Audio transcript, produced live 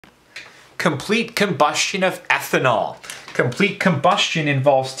Complete combustion of ethanol. Complete combustion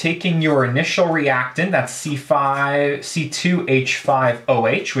involves taking your initial reactant, that's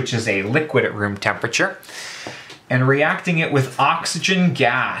C2H5OH, which is a liquid at room temperature, and reacting it with oxygen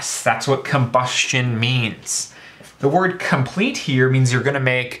gas. That's what combustion means. The word complete here means you're going to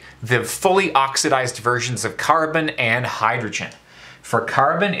make the fully oxidized versions of carbon and hydrogen. For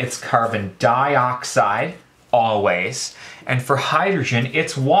carbon, it's carbon dioxide, always, and for hydrogen,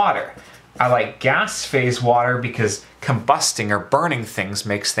 it's water. I like gas phase water because combusting or burning things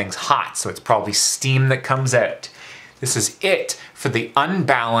makes things hot, so it's probably steam that comes out. This is it for the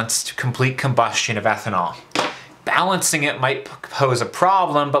unbalanced complete combustion of ethanol. Balancing it might pose a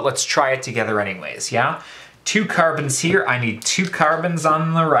problem, but let's try it together anyways, yeah? 2 carbons here, I need 2 carbons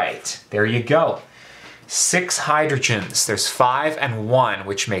on the right. There you go. 6 hydrogens, there's 5 and 1,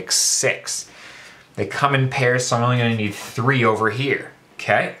 which makes 6. They come in pairs, so I'm only going to need 3 over here,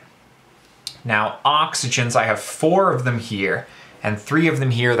 okay? Now oxygens, I have 4 of them here, and 3 of them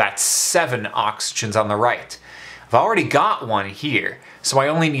here, that's 7 oxygens on the right. I've already got 1 here, so I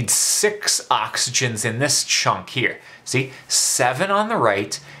only need 6 oxygens in this chunk here. See, 7 on the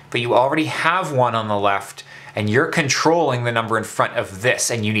right, but you already have 1 on the left, and you're controlling the number in front of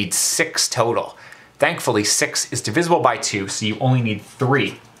this, and you need 6 total. Thankfully, 6 is divisible by 2, so you only need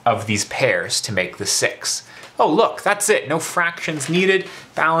 3 of these pairs to make the 6. Oh look, that's it, no fractions needed,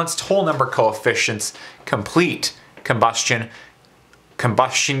 balanced whole number coefficients, complete combustion.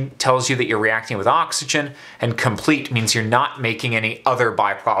 Combustion tells you that you're reacting with oxygen, and complete means you're not making any other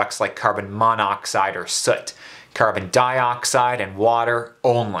byproducts like carbon monoxide or soot. Carbon dioxide and water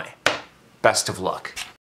only. Best of luck.